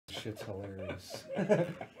shit's hilarious.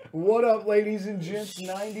 What up, ladies and gents?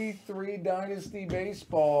 93 Dynasty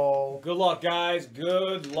Baseball. Good luck, guys.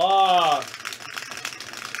 Good luck.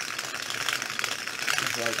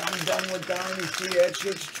 Like, I'm done with Dynasty. That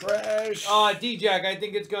shit's trash. D-Jack, I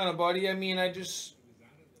think it's gonna, buddy. I mean, I just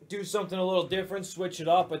do something a little different, switch it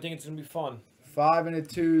up. I think it's gonna be fun. 5 and a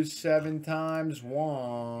 2, 7 times.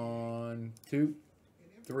 1, 2,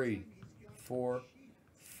 3, 4,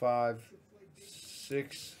 5,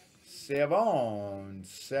 6, 7.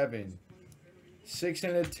 7. 6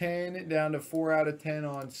 and a 10, down to 4 out of 10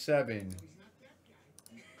 on 7.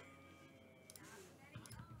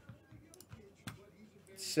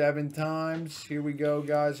 Seven times. Here we go,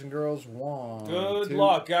 guys and girls. 1, Good 2,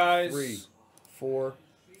 luck, guys. 3, 4,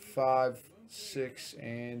 5, 6,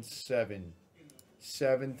 and 7.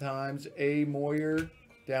 7 times. A Moyer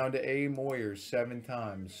down to A Moyer. 7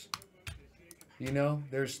 times. You know,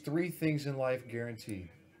 there's 3 things in life guaranteed.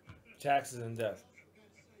 Taxes and death.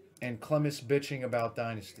 And Clemens bitching about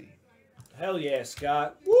Dynasty. Hell yeah,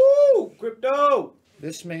 Scott. Woo! Crypto!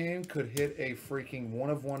 This man could hit a freaking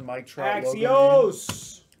 1-of-1 Mike Trout logo.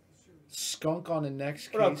 Axios! Skunk on the next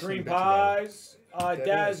case. What up, Green Pies? That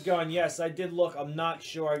Daz is. Gun. Yes, I did look. I'm not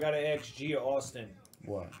sure. I got to ask G or Austin.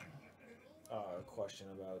 What? A question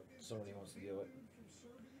about somebody wants to deal with.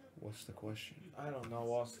 What's the question? I don't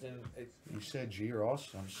know, Austin. You said G or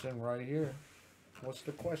Austin. I'm sitting right here. What's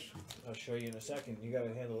the question? I'll show you in a second. You got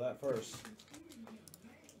to handle that first.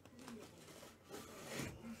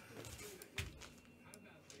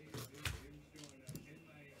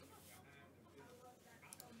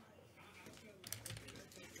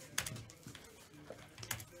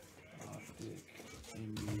 Optic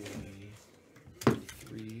NBA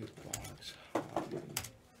 3-box hobby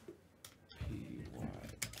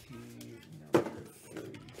PYT number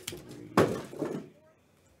 33.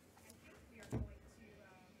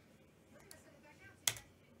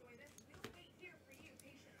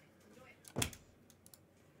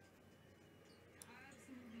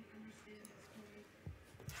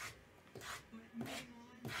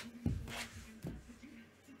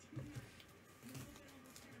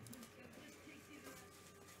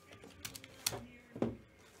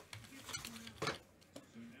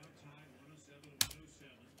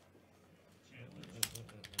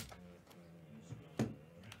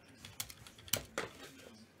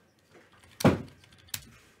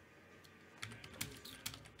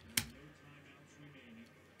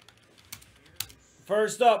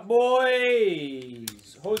 First up, boys.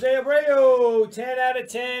 Jose Abreu, 10 out of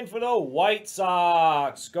 10 for the White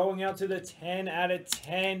Sox. Going out to the 10 out of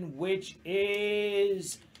 10, which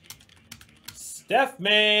is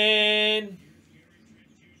Stefman.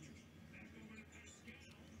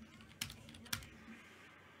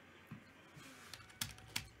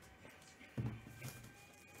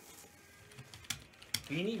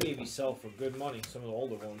 Beanie Baby sell for good money, some of the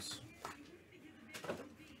older ones.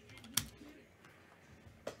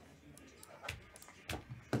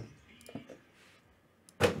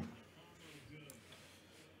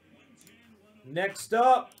 Next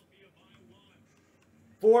up,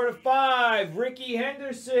 4 to 5, Ricky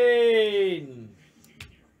Henderson.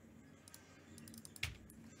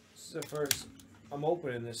 This is the first I'm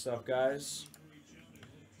opening this stuff, guys.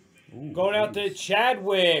 Ooh, Going out to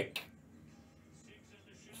Chadwick.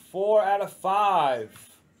 4 out of 5.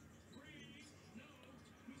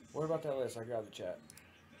 What about that list? I grabbed the chat.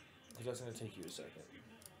 Because that's going to take you a second.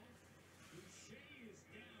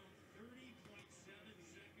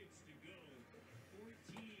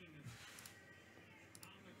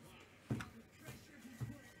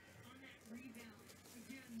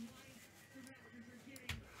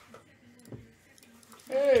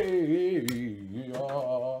 Hey,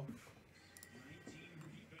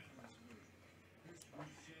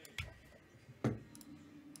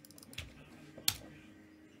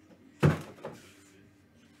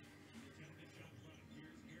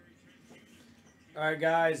 All right,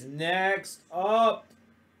 guys. Next up.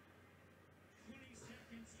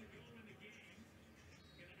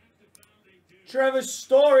 Trevor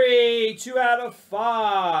Story, 2 out of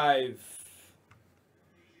 5.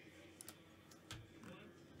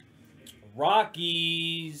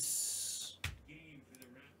 Rockies.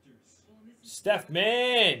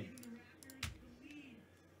 Stefman.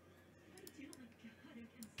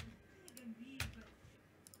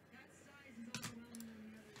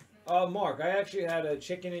 Mark, I actually had a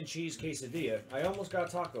chicken and cheese quesadilla. I almost got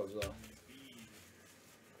tacos, though.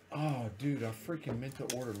 oh, dude, I freaking meant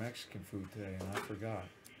to order Mexican food today, and I forgot.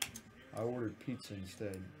 I ordered pizza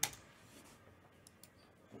instead.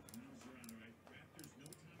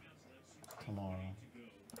 Tomorrow.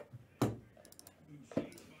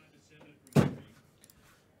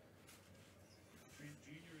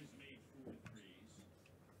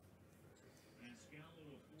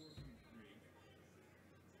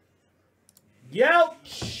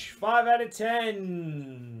 Yelch, 5 out of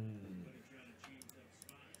 10.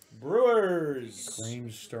 Brewers.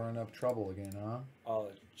 Claims stirring up trouble again, huh? Oh,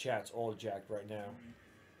 the chat's all jacked right now.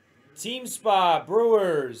 Team spot,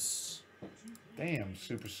 Brewers. Damn,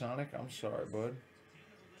 Supersonic. I'm sorry, bud.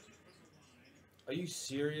 Are you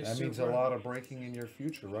serious? That means a lot of breaking in your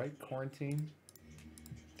future, right? Quarantine?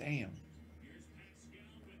 Damn.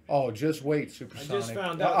 Oh, just wait, Supersonic. I just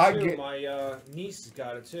found out, too. My niece has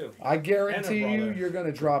got it, too. I guarantee And her you, brother. you're going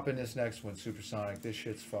to drop in this next one, Supersonic. This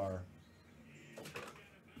shit's fire.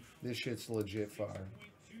 This shit's legit fire.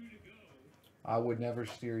 I would never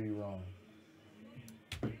steer you wrong.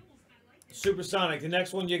 Supersonic, the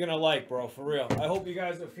next one you're going to like, bro, for real. I hope you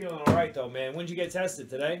guys are feeling all right, though, man. When did you get tested?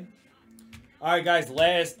 Today? All right, guys,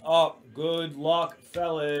 last up. Good luck,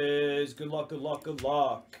 fellas. Good luck, good luck, good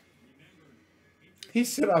luck. He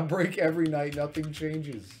said, I break every night, nothing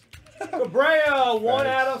changes. Cabrera, 1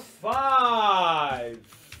 out of 5.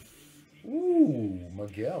 Ooh,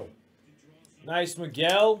 Miguel. Nice,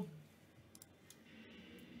 Miguel.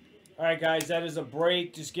 All right, guys, that is a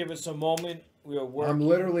break. Just give us a moment. We are working. I'm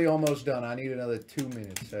literally almost done. I need another 2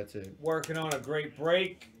 minutes. That's it. Working on a great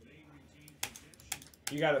break.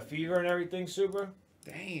 You got a fever and everything, Super?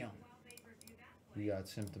 Damn. You got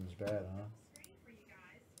symptoms bad, huh?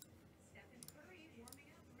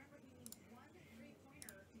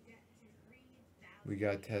 We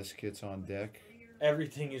got test kits on deck.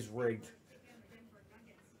 Everything is rigged.